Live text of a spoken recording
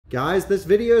Guys, this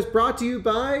video is brought to you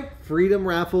by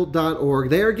freedomraffle.org.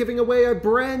 They are giving away a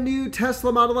brand new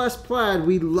Tesla Model S Plaid.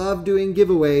 We love doing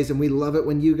giveaways and we love it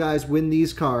when you guys win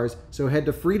these cars. So head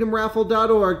to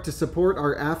freedomraffle.org to support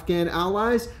our Afghan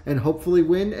allies and hopefully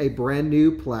win a brand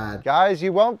new Plaid. Guys,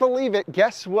 you won't believe it.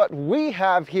 Guess what we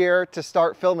have here to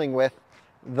start filming with?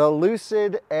 The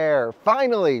Lucid Air.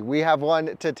 Finally, we have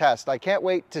one to test. I can't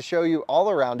wait to show you all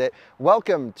around it.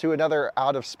 Welcome to another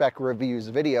Out of Spec Reviews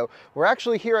video. We're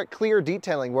actually here at Clear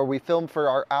Detailing where we film for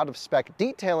our Out of Spec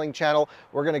Detailing channel.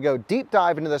 We're gonna go deep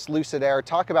dive into this Lucid Air,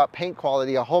 talk about paint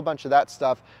quality, a whole bunch of that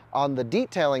stuff on the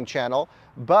Detailing channel,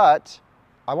 but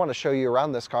I wanna show you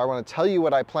around this car. I wanna tell you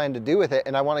what I plan to do with it,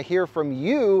 and I wanna hear from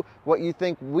you what you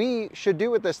think we should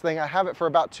do with this thing. I have it for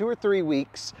about 2 or 3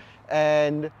 weeks,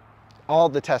 and all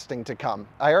the testing to come.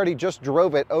 I already just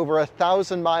drove it over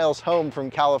 1,000 miles home from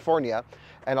California,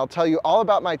 and I'll tell you all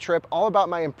about my trip, all about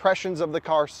my impressions of the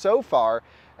car so far,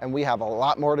 and we have a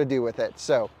lot more to do with it.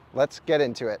 So let's get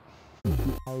into it.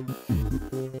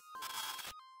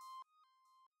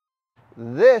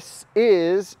 This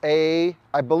is a,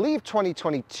 I believe,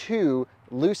 2022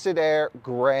 Lucid Air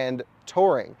Grand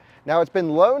Touring. Now, it's been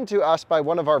loaned to us by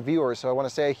one of our viewers, so I want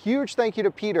to say a huge thank you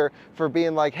to Peter for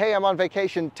being like, hey, I'm on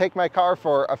vacation, take my car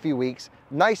for a few weeks.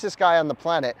 Nicest guy on the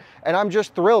planet. And I'm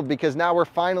just thrilled because now we're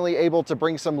finally able to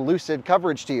bring some Lucid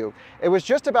coverage to you. It was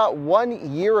just about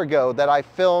 1 year ago that I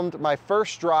filmed my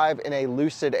first drive in a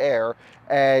Lucid Air,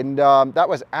 and that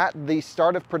was at the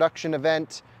start of production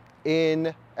event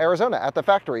in Arizona at the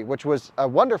factory, which was a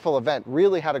wonderful event.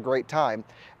 Really had a great time.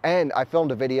 And I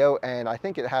filmed a video, and I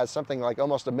think it has something like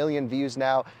almost 1 million views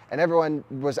now, and everyone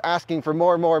was asking for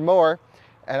more and more and more.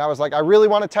 And I was like, I really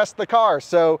want to test the car.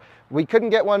 So we couldn't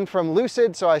get one from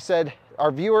Lucid, so I said, our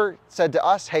viewer said to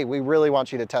us, hey, we really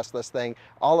want you to test this thing.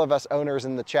 All of us owners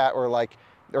in the chat were like,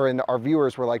 our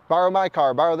viewers were like, borrow my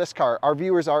car, borrow this car. Our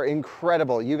viewers are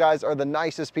incredible. You guys are the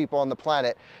nicest people on the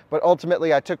planet. But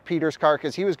ultimately, I took Peter's car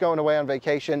because he was going away on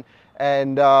vacation.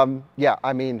 And yeah,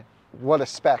 I mean, what a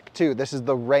spec too. This is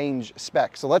the range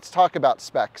spec. So let's talk about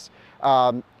specs.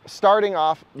 Starting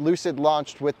off, Lucid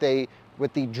launched with the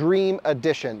Dream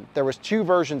Edition. There was 2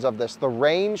 versions of this, the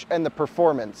range and the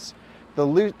performance.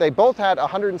 They both had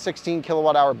 116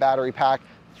 kilowatt hour battery pack,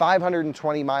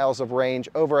 520 miles of range,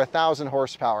 over 1,000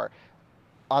 horsepower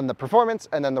on the performance,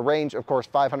 and then the range, of course,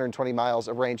 520 miles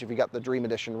of range if you got the Dream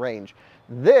Edition range.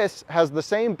 This has the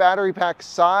same battery pack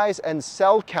size and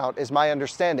cell count, is my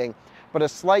understanding, but a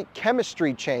slight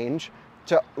chemistry change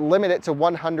to limit it to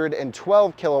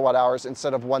 112 kilowatt hours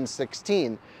instead of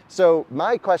 116. So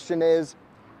my question is,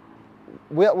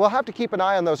 we'll have to keep an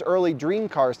eye on those early Dream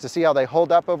cars to see how they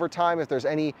hold up over time, if there's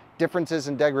any differences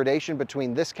in degradation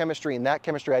between this chemistry and that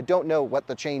chemistry. I don't know what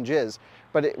the change is,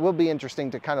 but it will be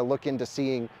interesting to kind of look into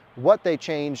seeing what they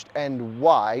changed and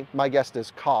why. My guess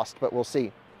is cost, but we'll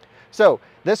see. So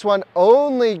this one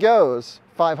only goes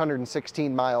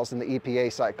 516 miles in the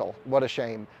EPA cycle. What a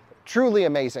shame. Truly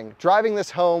amazing. Driving this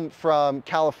home from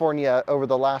California over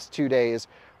the last 2 days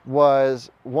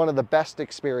was one of the best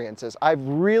experiences. I've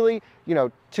really,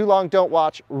 Too Long Don't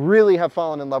Watch, really have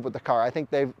fallen in love with the car. I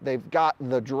think they've got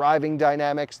the driving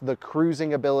dynamics, the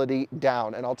cruising ability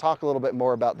down, and I'll talk a little bit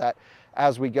more about that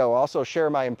as we go. I'll also share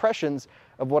my impressions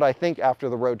of what I think after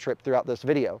the road trip throughout this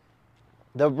video.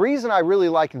 The reason I really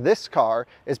like this car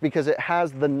is because it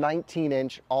has the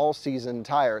 19-inch all-season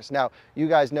tires. Now, you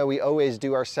guys know we always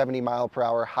do our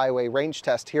 70-mile-per-hour highway range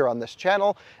test here on this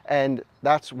channel, and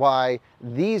that's why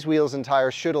these wheels and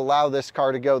tires should allow this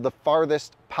car to go the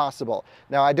farthest possible.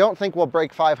 Now, I don't think we'll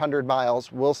break 500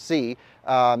 miles. We'll see.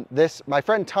 My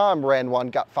friend Tom ran one,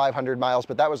 got 500 miles,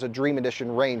 but that was a Dream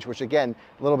Edition range, which again,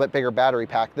 a little bit bigger battery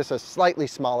pack. This is slightly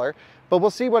smaller, but we'll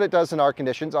see what it does in our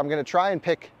conditions. I'm going to try and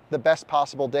pick the best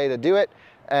possible day to do it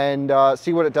and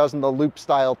see what it does in the loop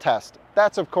style test.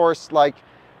 That's, of course, like,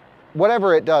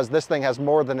 whatever it does, this thing has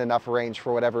more than enough range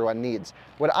for what everyone needs.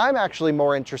 What I'm actually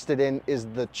more interested in is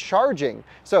the charging.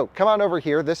 So come on over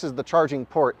here. This is the charging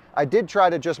port. I did try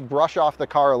to just brush off the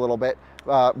car a little bit,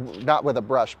 not with a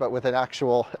brush, but with an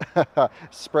actual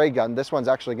spray gun. This one's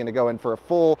actually going to go in for a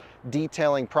full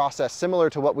detailing process, similar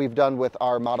to what we've done with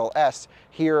our Model S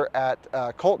here at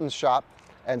Colton's shop.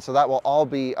 And so that will all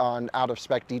be on Out of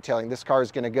Spec Detailing. This car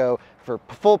is going to go for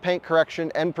full paint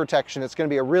correction and protection. It's going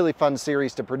to be a really fun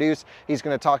series to produce. He's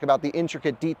going to talk about the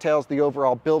intricate details, the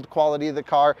overall build quality of the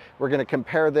car. We're going to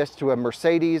compare this to a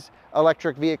Mercedes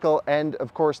electric vehicle and,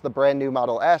 of course, the brand new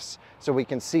Model S, so we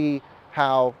can see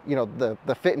how,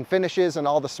 the fit and finishes and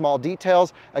all the small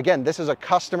details. Again, this is a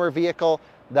customer vehicle.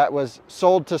 that was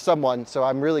sold to someone, so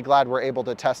I'm really glad we're able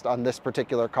to test on this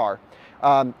particular car.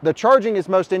 The charging is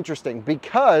most interesting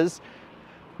because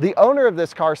the owner of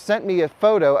this car sent me a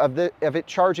photo of it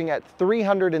charging at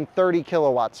 330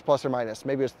 kilowatts, plus or minus.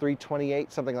 Maybe it was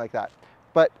 328, something like that.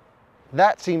 But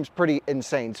that seems pretty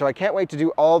insane. So I can't wait to do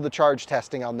all the charge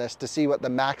testing on this to see what the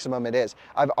maximum it is.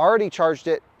 I've already charged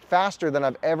it faster than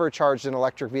I've ever charged an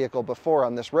electric vehicle before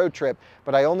on this road trip,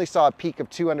 but I only saw a peak of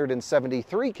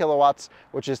 273 kilowatts,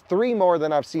 which is 3 more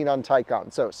than I've seen on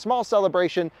Taycan. So small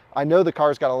celebration. I know the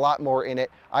car's got a lot more in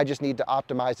it. I just need to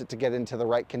optimize it to get into the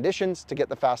right conditions to get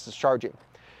the fastest charging.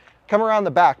 Come around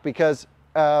the back because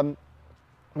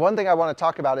one thing I want to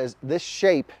talk about is this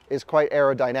shape is quite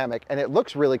aerodynamic and it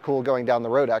looks really cool going down the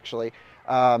road actually.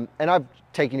 And I've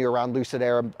taken you around Lucid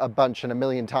Air a bunch and a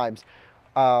million times.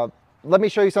 Let me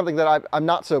show you something that I'm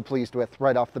not so pleased with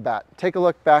right off the bat. Take a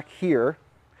look back here.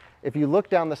 If you look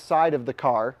down the side of the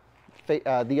car,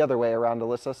 the other way around,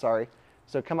 Alyssa, sorry.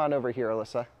 So come on over here,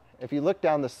 Alyssa. If you look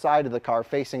down the side of the car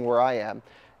facing where I am,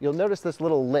 you'll notice this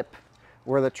little lip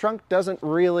where the trunk doesn't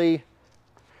really,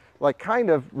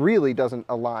 kind of really doesn't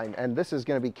align. And this is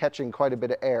going to be catching quite a bit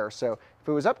of air. So if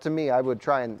it was up to me, I would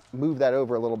try and move that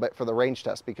over a little bit for the range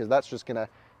test because that's just going to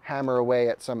hammer away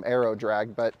at some aero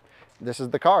drag. But this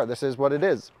is the car. This is what it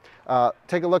is.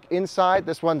 Take a look inside.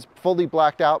 This one's fully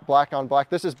blacked out, black on black.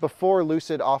 This is before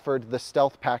Lucid offered the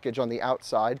stealth package on the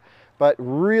outside, but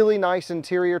really nice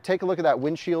interior. Take a look at that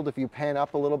windshield. If you pan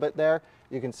up a little bit there,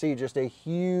 you can see just a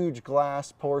huge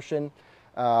glass portion.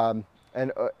 And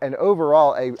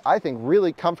overall, I think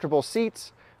really comfortable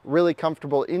seats, really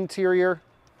comfortable interior.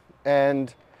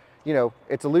 And, you know,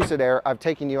 it's a Lucid Air. I've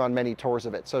taken you on many tours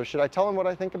of it. So should I tell them what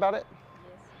I think about it?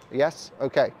 Yes?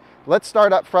 Okay. Let's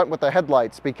start up front with the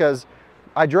headlights because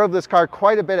I drove this car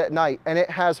quite a bit at night and it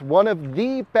has one of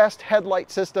the best headlight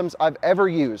systems I've ever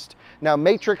used. Now,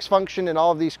 matrix function and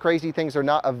all of these crazy things are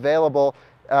not available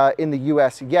in the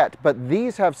US yet, but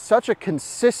these have such a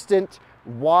consistent,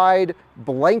 wide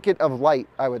blanket of light,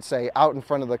 I would say, out in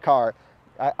front of the car.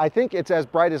 I think it's as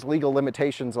bright as legal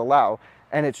limitations allow.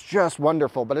 And it's just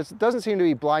wonderful, but it doesn't seem to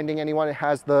be blinding anyone. It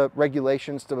has the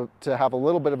regulations to have a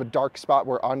little bit of a dark spot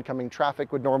where oncoming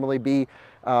traffic would normally be.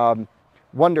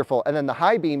 Wonderful. And then the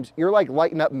high beams, you're like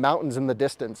lighting up mountains in the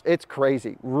distance. It's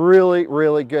crazy. Really,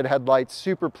 really good headlights.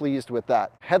 Super pleased with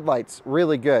that. Headlights,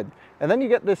 really good. And then you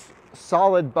get this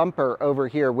solid bumper over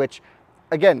here, which,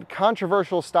 again,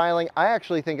 controversial styling. I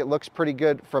actually think it looks pretty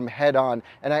good from head on.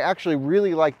 And I actually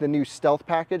really like the new stealth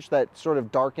package that sort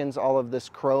of darkens all of this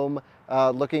chrome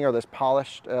looking, or this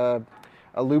polished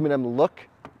aluminum look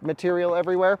material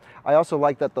everywhere. I also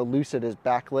like that the Lucid is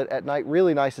backlit at night.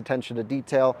 Really nice attention to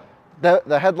detail.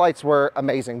 The headlights were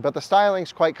amazing, but the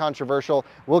styling's quite controversial.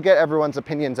 We'll get everyone's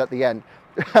opinions at the end.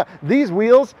 These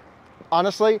wheels,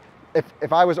 honestly,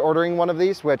 if I was ordering one of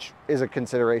these, which is a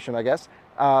consideration, I guess,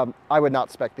 I would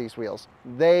not spec these wheels.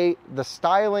 The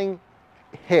styling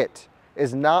hit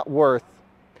is not worth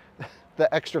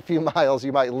the extra few miles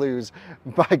you might lose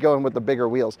by going with the bigger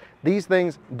wheels. These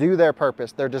things do their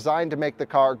purpose. They're designed to make the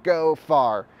car go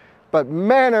far. But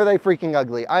man, are they freaking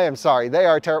ugly. I am sorry. They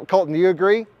are terrible. Colton, do you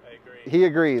agree? I agree. He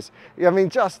agrees. I mean,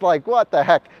 just like, what the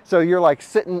heck? So you're like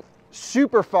sitting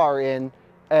super far in,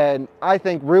 and I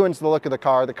think ruins the look of the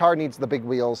car. The car needs the big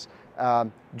wheels,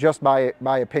 just my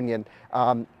opinion.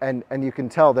 And you can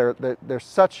tell they're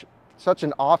such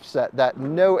an offset that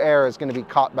no air is going to be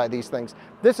caught by these things.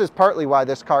 This is partly why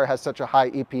this car has such a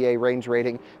high EPA range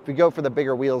rating. If you go for the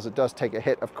bigger wheels, it does take a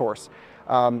hit, of course.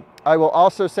 I will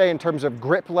also say in terms of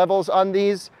grip levels on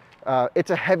these, it's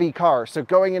a heavy car. So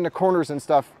going into corners and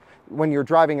stuff, when you're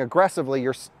driving aggressively,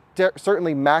 you're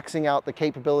certainly maxing out the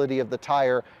capability of the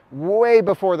tire way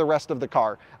before the rest of the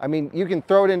car. I mean, you can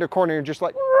throw it into a corner and just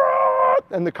like,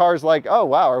 and the car's like, oh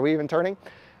wow, are we even turning?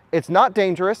 It's not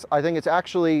dangerous. I think it's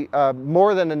actually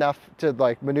more than enough to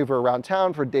like maneuver around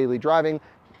town for daily driving.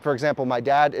 For example, my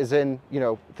dad is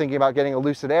thinking about getting a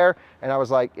Lucid Air, and I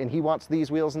was like, and he wants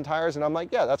these wheels and tires, and I'm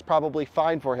like, yeah, that's probably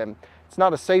fine for him. It's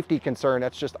not a safety concern.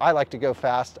 It's just, I like to go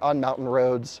fast on mountain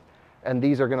roads, and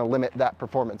these are gonna limit that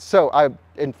performance. So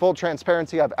in full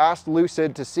transparency, I've asked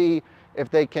Lucid to see if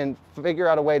they can figure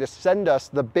out a way to send us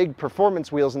the big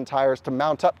performance wheels and tires to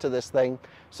mount up to this thing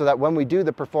so that when we do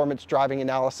the performance driving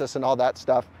analysis and all that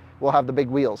stuff, we'll have the big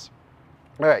wheels.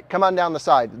 All right, come on down the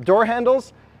side. Door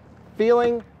handles,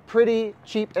 feeling pretty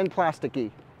cheap and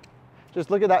plasticky. Just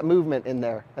look at that movement in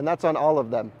there, and that's on all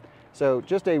of them. So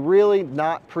just a really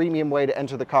not premium way to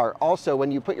enter the car. Also,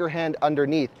 when you put your hand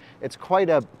underneath, it's quite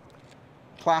a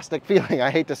plastic feeling. I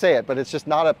hate to say it, but it's just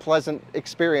not a pleasant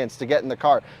experience to get in the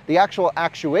car. The actual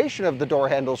actuation of the door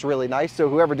handle is really nice, so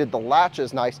whoever did the latch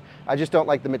is nice. I just don't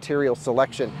like the material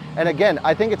selection. And again,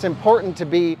 I think it's important to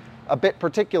be a bit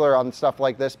particular on stuff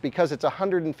like this because it's a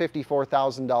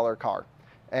 $154,000 car.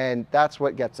 And that's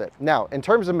what gets it. Now, in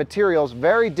terms of materials,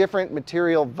 very different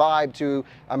material vibe to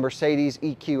a Mercedes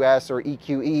EQS or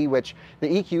EQE, which the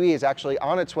EQE is actually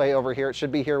on its way over here. It should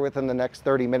be here within the next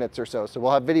 30 minutes or so. So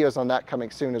we'll have videos on that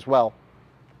coming soon as well.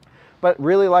 But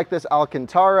really like this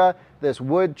Alcantara, this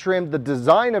wood trim, the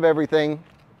design of everything,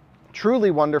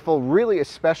 truly wonderful. Really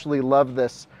especially love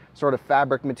this sort of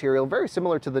fabric material, very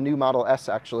similar to the new Model S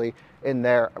actually in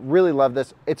there. Really love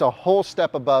this. It's a whole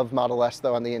step above Model S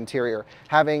though on the interior.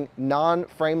 Having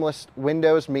non-frameless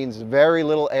windows means very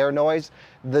little air noise.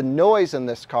 The noise in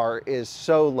this car is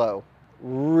so low,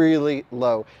 really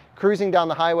low. Cruising down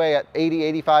the highway at 80,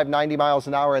 85, 90 miles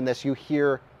an hour in this, you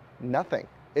hear nothing.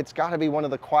 It's got to be one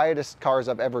of the quietest cars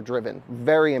I've ever driven.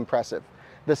 Very impressive.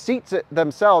 The seats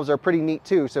themselves are pretty neat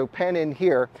too. So pan in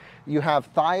here, you have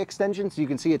thigh extensions. You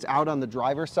can see it's out on the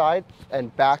driver's side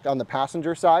and back on the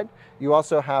passenger side. You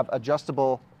also have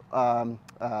adjustable, what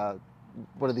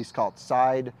are these called?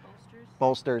 Side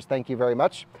bolsters. Thank you very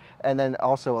much. And then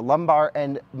also a lumbar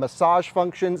and massage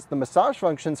functions. The massage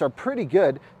functions are pretty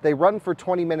good. They run for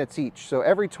 20 minutes each. So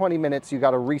every 20 minutes, you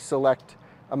got to reselect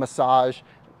a massage.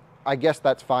 I guess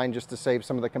that's fine just to save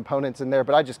some of the components in there,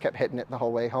 but I just kept hitting it the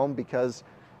whole way home because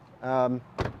I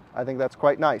think that's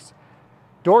quite nice.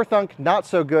 Door thunk, not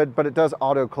so good, but it does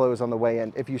auto close on the way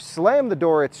in. If you slam the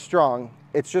door, it's strong.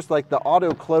 It's just like the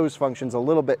auto close functions a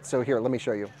little bit. So here, let me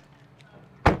show you.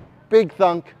 Big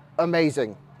thunk,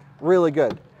 amazing, really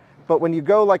good. But when you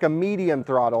go like a medium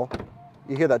throttle,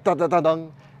 you hear that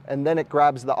da-da-da-dung, and then it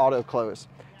grabs the auto close.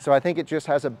 So I think it just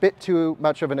has a bit too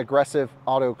much of an aggressive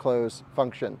auto close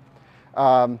function.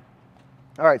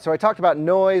 All right, so I talked about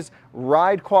noise.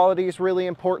 Ride quality is really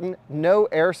important. No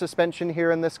air suspension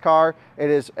here in this car. It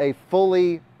is a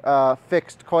fully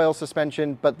fixed coil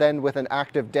suspension, but then with an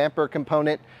active damper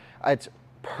component. It's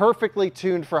perfectly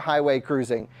tuned for highway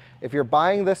cruising. If you're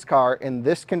buying this car in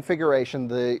this configuration,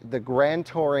 the Grand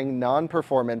Touring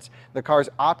non-performance, the car's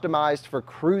optimized for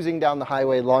cruising down the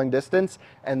highway long distance,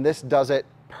 and this does it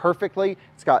perfectly.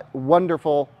 It's got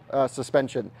wonderful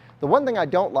suspension. The one thing I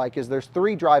don't like is there's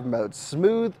 3 drive modes: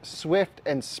 smooth, swift,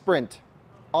 and sprint.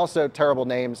 Also terrible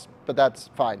names, but that's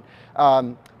fine.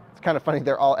 It's kind of funny,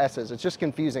 they're all S's. It's just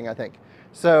confusing, I think.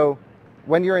 So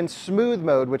when you're in smooth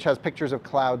mode, which has pictures of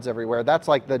clouds everywhere, that's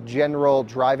like the general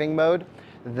driving mode.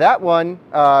 That one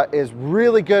is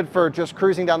really good for just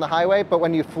cruising down the highway, but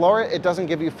when you floor it, it doesn't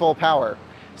give you full power.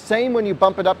 Same when you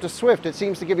bump it up to swift, it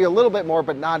seems to give you a little bit more,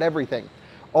 but not everything.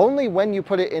 Only when you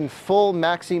put it in full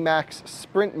Maxi Max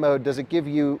sprint mode does it give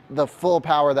you the full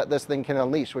power that this thing can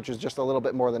unleash, which is just a little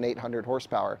bit more than 800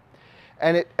 horsepower.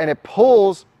 And it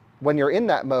pulls, when you're in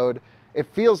that mode, it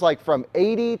feels like from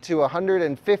 80 to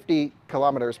 150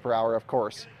 kilometers per hour, of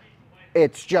course.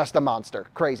 It's just a monster,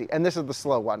 crazy. And this is the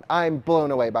slow one. I'm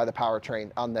blown away by the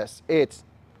powertrain on this. It's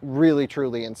really,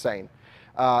 truly insane.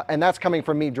 And that's coming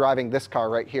from me driving this car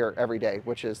right here every day,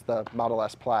 which is the Model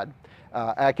S Plaid.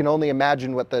 I can only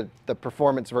imagine what the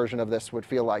performance version of this would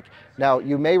feel like. Now,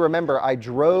 you may remember I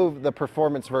drove the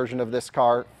performance version of this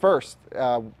car first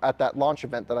at that launch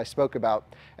event that I spoke about,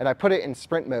 and I put it in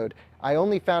sprint mode. I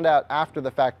only found out after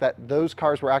the fact that those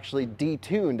cars were actually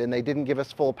detuned and they didn't give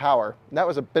us full power. And that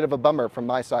was a bit of a bummer from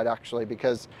my side, actually,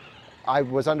 because I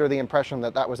was under the impression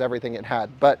that that was everything it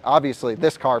had. But obviously,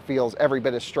 this car feels every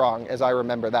bit as strong as I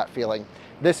remember that feeling.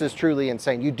 This is truly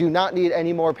insane. You do not need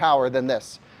any more power than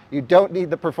this. You don't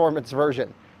need the performance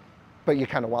version, but you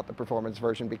kind of want the performance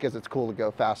version because it's cool to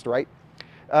go fast, right?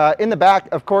 In the back,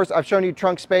 of course, I've shown you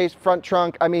trunk space, front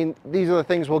trunk. I mean, these are the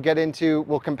things we'll get into.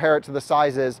 We'll compare it to the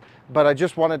sizes, but I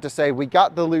just wanted to say we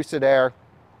got the Lucid Air.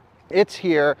 It's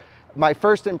here. My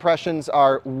first impressions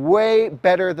are way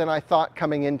better than I thought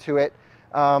coming into it.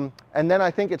 And then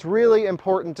I think it's really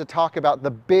important to talk about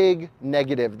the big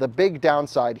negative, the big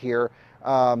downside here.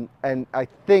 And I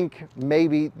think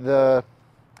maybe the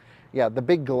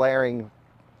big glaring,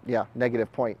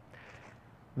 negative point.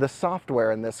 The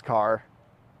software in this car,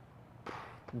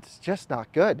 it's just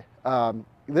not good.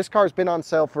 This car's been on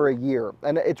sale for a year,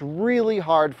 and it's really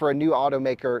hard for a new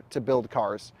automaker to build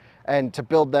cars and to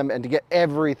build them and to get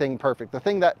everything perfect. The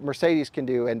thing that Mercedes can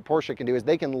do and Porsche can do is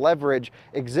they can leverage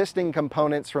existing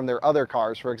components from their other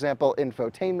cars, for example,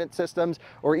 infotainment systems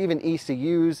or even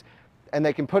ECUs, and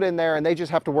they can put in there and they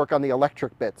just have to work on the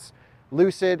electric bits.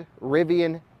 Lucid,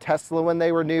 Rivian, Tesla, when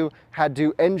they were new, had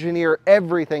to engineer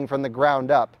everything from the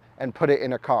ground up and put it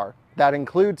in a car. That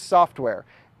includes software.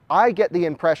 I get the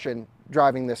impression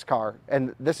driving this car,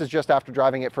 and this is just after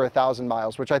driving it for 1,000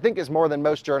 miles, which I think is more than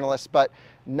most journalists, but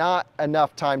not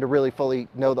enough time to really fully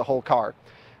know the whole car.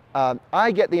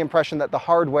 I get the impression that the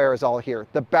hardware is all here.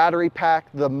 The battery pack,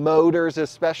 the motors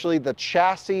especially, the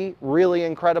chassis, really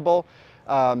incredible.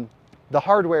 The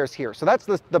hardware is here. So that's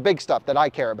the big stuff that I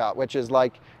care about, which is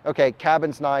like, okay,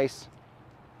 cabin's nice.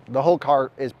 The whole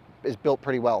car is built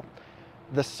pretty well.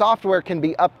 The software can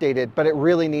be updated, but it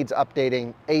really needs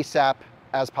updating ASAP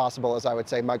as possible, as I would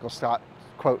say, Michael Scott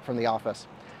quote from The Office.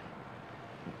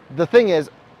 The thing is,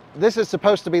 this is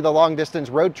supposed to be the long distance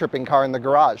road tripping car in the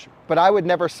garage, but I would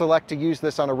never select to use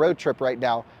this on a road trip right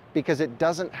now because it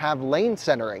doesn't have lane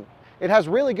centering. It has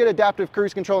really good adaptive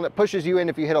cruise control and it pushes you in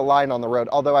if you hit a line on the road,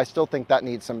 although I still think that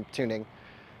needs some tuning,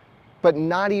 but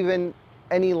not even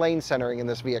any lane centering in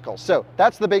this vehicle. So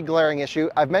that's the big glaring issue.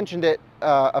 I've mentioned it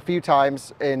a few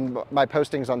times in my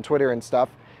postings on Twitter and stuff,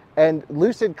 and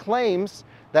Lucid claims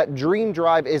that Dream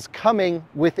Drive is coming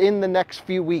within the next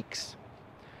few weeks.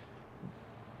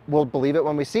 We'll believe it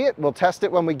when we see it, we'll test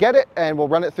it when we get it, and we'll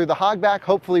run it through the hogback.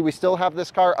 Hopefully we still have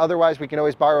this car, otherwise we can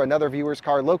always borrow another viewer's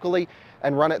car locally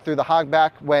and run it through the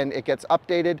hogback when it gets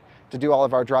updated to do all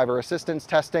of our driver assistance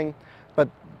testing. But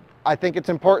I think it's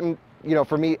important, you know,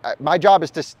 for me, my job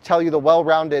is to tell you the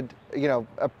well-rounded, you know,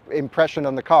 impression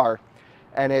on the car,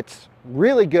 and it's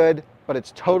really good, but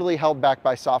it's totally held back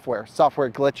by software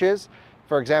glitches.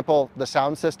 For example, the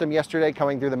sound system yesterday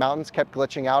coming through the mountains kept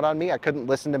glitching out on me. I couldn't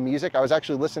listen to music. I was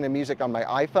actually listening to music on my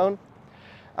iPhone.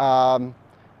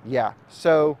 Yeah,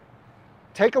 so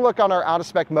take a look on our Out of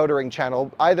Spec Motoring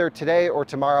channel. Either today or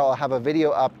tomorrow, I'll have a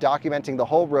video up documenting the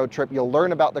whole road trip. You'll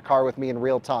learn about the car with me in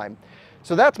real time.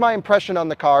 So that's my impression on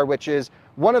the car, which is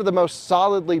one of the most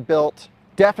solidly built,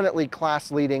 definitely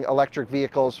class-leading electric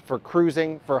vehicles for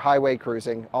cruising, for highway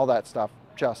cruising, all that stuff.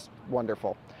 Just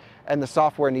wonderful. And the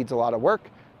software needs a lot of work.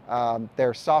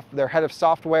 Their head of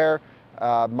software,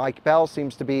 Mike Bell,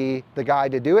 seems to be the guy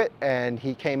to do it, and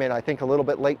he came in, I think, a little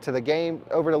bit late to the game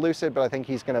over to Lucid, but I think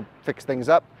he's going to fix things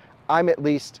up. I'm at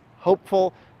least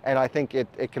hopeful, and I think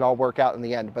it can all work out in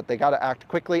the end, but they got to act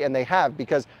quickly, and they have,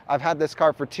 because I've had this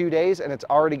car for 2 days, and it's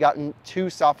already gotten 2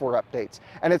 software updates.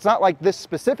 And it's not like this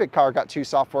specific car got 2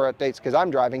 software updates because I'm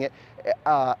driving it.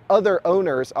 Other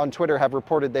owners on Twitter have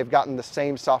reported they've gotten the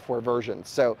same software version.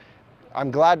 So I'm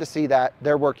glad to see that.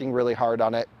 They're working really hard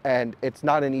on it, and it's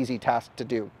not an easy task to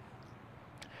do.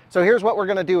 So here's what we're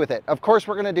going to do with it. Of course,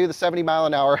 we're going to do the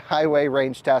 70-mile-an-hour highway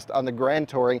range test on the Grand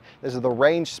Touring. This is the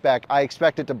range spec. I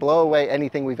expect it to blow away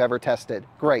anything we've ever tested.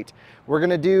 Great. We're going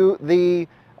to do the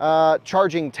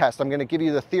charging test. I'm going to give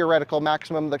you the theoretical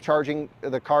maximum the charging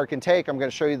the car can take. I'm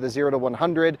going to show you the 0 to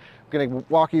 100. I'm going to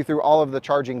walk you through all of the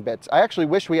charging bits. I actually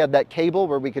wish we had that cable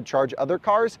where we could charge other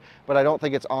cars, but I don't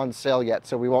think it's on sale yet,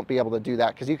 so we won't be able to do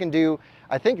that, because you can do,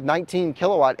 I think, 19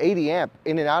 kilowatt, 80 amp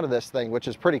in and out of this thing, which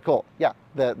is pretty cool. Yeah,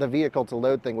 the vehicle to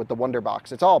load thing with the Wonder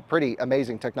Box. It's all pretty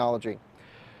amazing technology.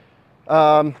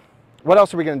 What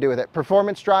else are we going to do with it?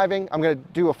 Performance driving. I'm going to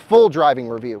do a full driving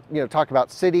review. You know, talk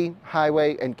about city,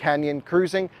 highway, and canyon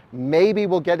cruising. Maybe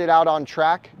we'll get it out on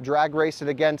track, drag race it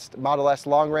against Model S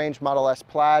Long Range, Model S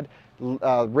Plaid,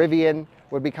 Rivian.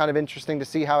 Would be kind of interesting to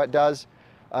see how it does.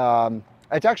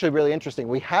 It's actually really interesting.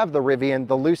 We have the Rivian,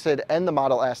 the Lucid, and the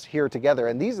Model S here together,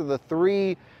 and these are the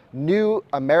 3 new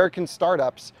American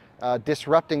startups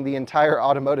disrupting the entire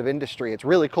automotive industry. It's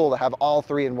really cool to have all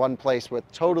 3 in one place with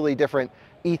totally different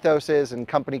ethoses and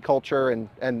company culture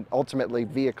and ultimately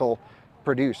vehicle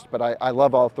produced. But I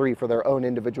love all 3 for their own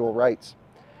individual rights.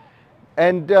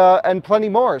 And plenty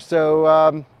more.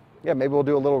 So yeah, maybe we'll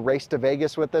do a little race to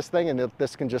Vegas with this thing, and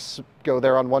this can just go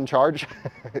there on one charge.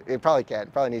 It probably can.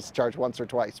 Probably needs to charge once or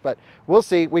twice, but we'll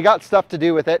see. We got stuff to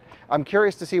do with it. I'm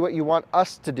curious to see what you want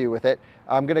us to do with it.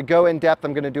 I'm going to go in depth.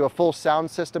 I'm going to do a full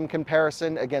sound system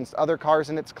comparison against other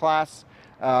cars in its class.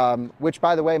 Which,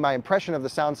 by the way, my impression of the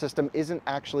sound system isn't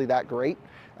actually that great.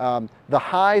 The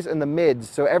highs and the mids,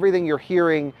 so everything you're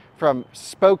hearing from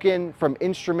spoken, from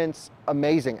instruments,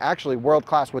 amazing. Actually, world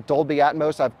class with Dolby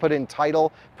Atmos. I've put in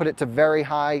Tidal, put it to very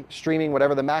high streaming,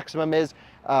 whatever the maximum is.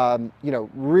 You know,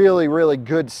 really, really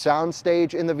good sound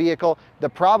stage in the vehicle. The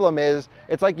problem is,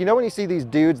 it's like, you know when you see these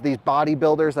dudes, these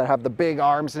bodybuilders that have the big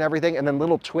arms and everything, and then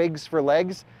little twigs for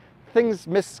legs? Things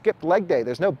skipped leg day.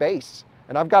 There's no bass.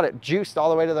 And I've got it juiced all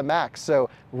the way to the max. So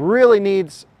really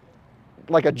needs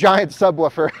like a giant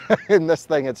subwoofer in this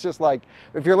thing. It's just like,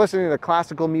 if you're listening to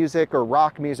classical music or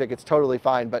rock music, it's totally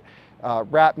fine. But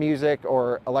rap music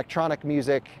or electronic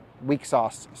music, weak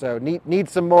sauce. So need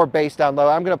some more bass down low.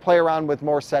 I'm going to play around with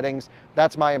more settings.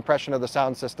 That's my impression of the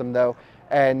sound system though.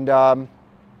 And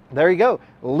there you go.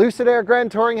 Lucid Air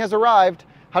Grand Touring has arrived.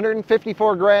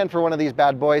 154 grand for one of these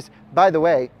bad boys. By the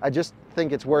way, I just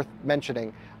think it's worth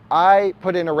mentioning. I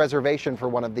put in a reservation for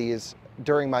one of these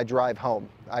during my drive home.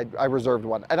 I reserved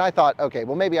one. And I thought, okay,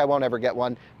 well, maybe I won't ever get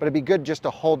one, but it'd be good just to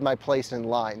hold my place in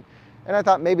line. And I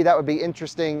thought maybe that would be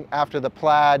interesting after the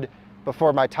Plaid,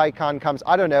 before my Taycan comes.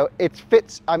 I don't know. It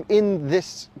fits. I'm in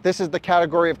this. This is the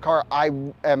category of car I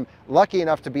am lucky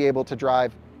enough to be able to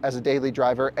drive as a daily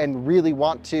driver and really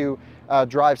want to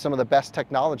drive some of the best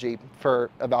technology for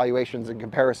evaluations and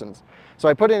comparisons. So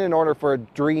I put in an order for a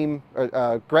Dream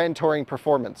Grand Touring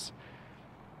Performance.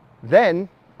 Then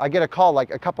I get a call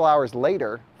like a couple hours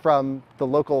later from the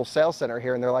local sales center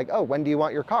here, and they're like, "Oh, when do you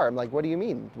want your car?" I'm like, "What do you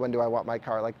mean? When do I want my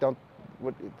car? Like,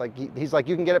 he's like,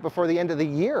 "You can get it before the end of the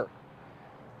year."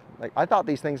 Like, I thought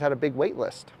these things had a big wait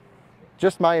list.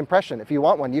 Just my impression. If you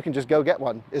want one, you can just go get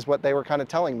one, is what they were kind of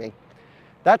telling me.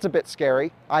 That's a bit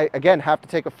scary. I, again, have to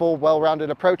take a full,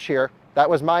 well-rounded approach here. That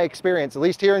was my experience. At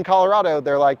least here in Colorado,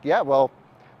 they're like, yeah, well,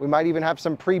 we might even have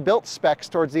some pre-built specs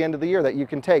towards the end of the year that you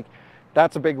can take.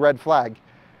 That's a big red flag.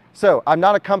 So I'm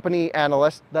not a company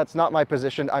analyst. That's not my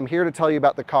position. I'm here to tell you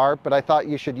about the car, but I thought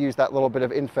you should use that little bit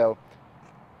of info.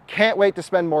 Can't wait to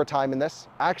spend more time in this.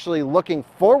 Actually looking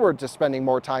forward to spending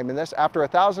more time in this. After a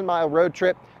 1,000-mile road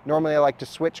trip, normally I like to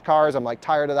switch cars. I'm like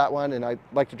tired of that one and I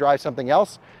like to drive something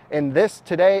else. And this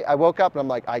today, I woke up and I'm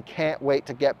like, I can't wait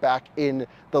to get back in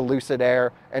the Lucid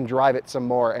Air and drive it some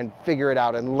more and figure it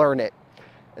out and learn it.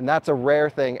 And that's a rare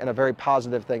thing and a very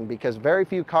positive thing, because very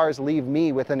few cars leave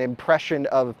me with an impression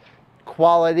of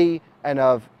quality and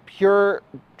of pure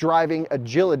driving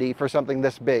agility for something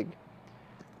this big.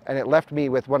 And it left me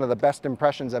with one of the best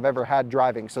impressions I've ever had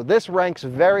driving. So this ranks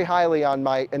very highly on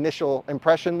my initial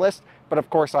impression list, but of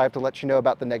course I have to let you know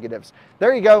about the negatives.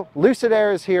 There you go, Lucid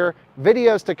Air is here,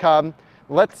 videos to come.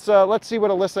 Let's see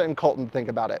what Alyssa and Colton think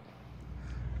about it.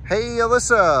 Hey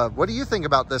Alyssa, what do you think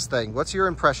about this thing? What's your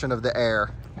impression of the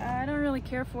Air? I don't really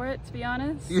care for it, to be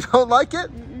honest. You don't like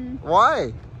it? Mm-mm.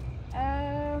 Why?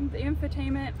 The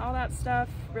infotainment, all that stuff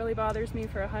really bothers me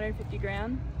for 150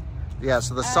 grand. Yeah,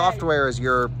 so the software is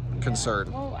your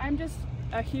concern. Well, I'm just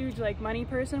a huge money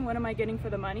person. What am I getting for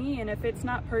the money? And if it's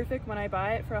not perfect when I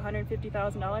buy it for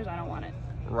 $150,000, I don't want it.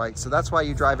 Right, so that's why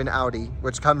you drive an Audi,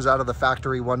 which comes out of the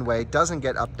factory one way, doesn't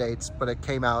get updates, but it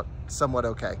came out somewhat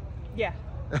okay. Yeah.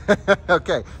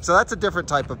 Okay, so that's a different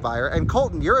type of buyer. And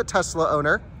Colton, you're a Tesla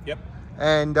owner. Yep.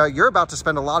 And you're about to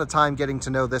spend a lot of time getting to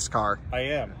know this car. I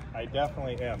am. I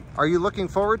definitely am. Are you looking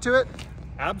forward to it?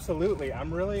 Absolutely.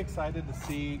 I'm really excited to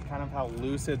see kind of how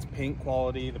Lucid's paint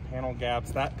quality, the panel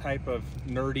gaps, that type of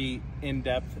nerdy,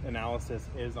 in-depth analysis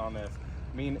is on this.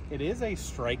 I mean, it is a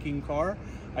striking car.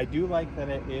 I do like that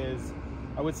it is,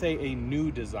 I would say, a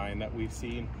new design that we've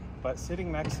seen, but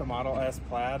sitting next to Model S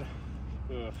Plaid,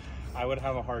 I would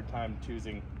have a hard time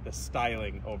choosing the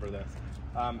styling over this.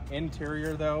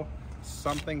 Interior though,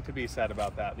 something to be said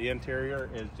about that. The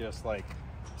interior is just like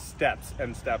steps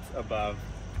and steps above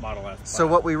Model S Plaid. So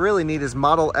what we really need is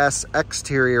Model S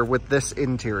exterior with this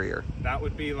interior. That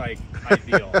would be like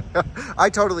ideal. I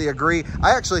totally agree.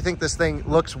 I actually think this thing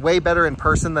looks way better in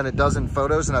person than it does in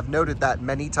photos, and I've noted that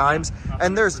many times.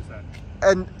 Yeah,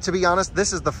 and to be honest,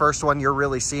 this is the first one you're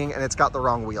really seeing, and it's got the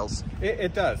wrong wheels.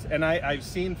 It does, and I've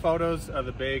seen photos of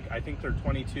the big, I think they're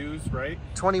 22s, right?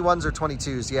 21s or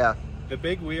 22s, yeah. The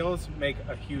big wheels make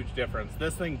a huge difference.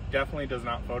 This thing definitely does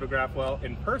not photograph well.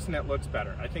 In person, it looks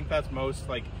better. I think that's most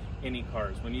like any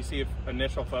cars. When you see an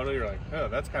initial photo, you're like, oh,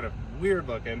 that's kind of weird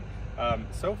looking.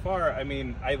 So far, I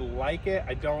mean, I like it.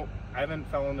 I haven't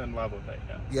fallen in love with it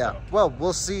yet. Yeah, so. Well,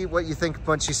 we'll see what you think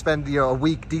once you spend a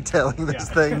week detailing this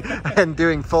thing and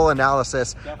doing full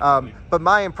analysis. But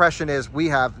my impression is we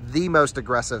have the most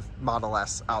aggressive Model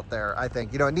S out there, I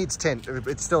think. It needs tint.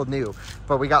 It's still new,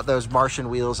 but we got those Martian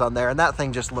wheels on there, and that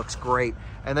thing just looks great.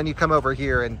 And then you come over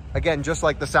here, and again, just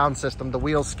like the sound system, the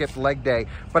wheels skipped leg day.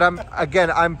 But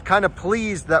I'm kind of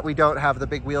pleased that we don't have the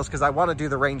big wheels, because I want to do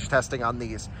the range testing on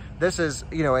these. This is,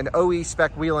 an OE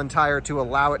spec wheel and tire to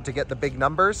allow it to get the big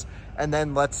numbers, and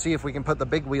then let's see if we can put the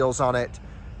big wheels on it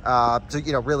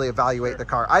to really evaluate the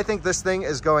car. I think this thing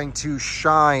is going to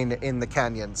shine in the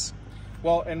canyons.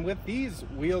 Well, and with these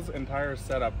wheels and tires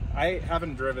set up, I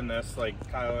haven't driven this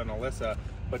like Kyle and Alyssa,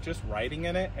 but just riding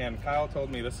in it, and Kyle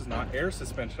told me this is not air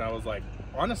suspension. I was like,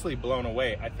 honestly blown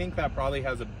away. I think that probably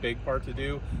has a big part to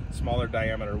do, smaller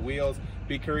diameter wheels.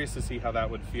 Be curious to see how that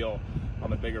would feel on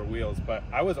the bigger wheels, but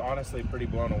I was honestly pretty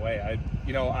blown away.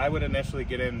 I would initially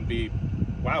get in and be,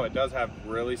 wow, it does have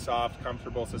really soft,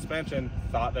 comfortable suspension.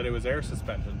 Thought that it was air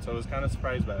suspension, so I was kind of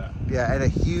surprised by that. Yeah, and a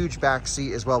huge back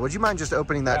seat as well. Would you mind just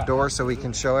opening that door so we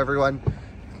can show everyone?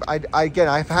 Again,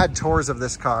 I've had tours of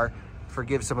this car.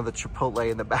 Forgive some of the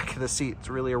Chipotle in the back of the seat. It's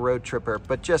really a road tripper,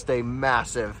 but just a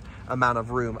massive amount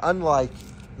of room, unlike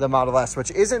the Model S,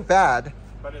 which isn't bad.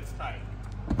 But it's tight.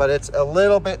 But it's a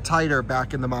little bit tighter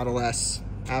back in the Model S.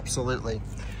 Absolutely.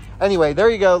 Anyway, there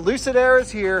you go. Lucid Air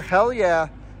is here. Hell yeah.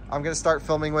 I'm going to start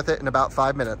filming with it in about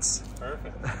 5 minutes.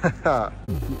 Perfect.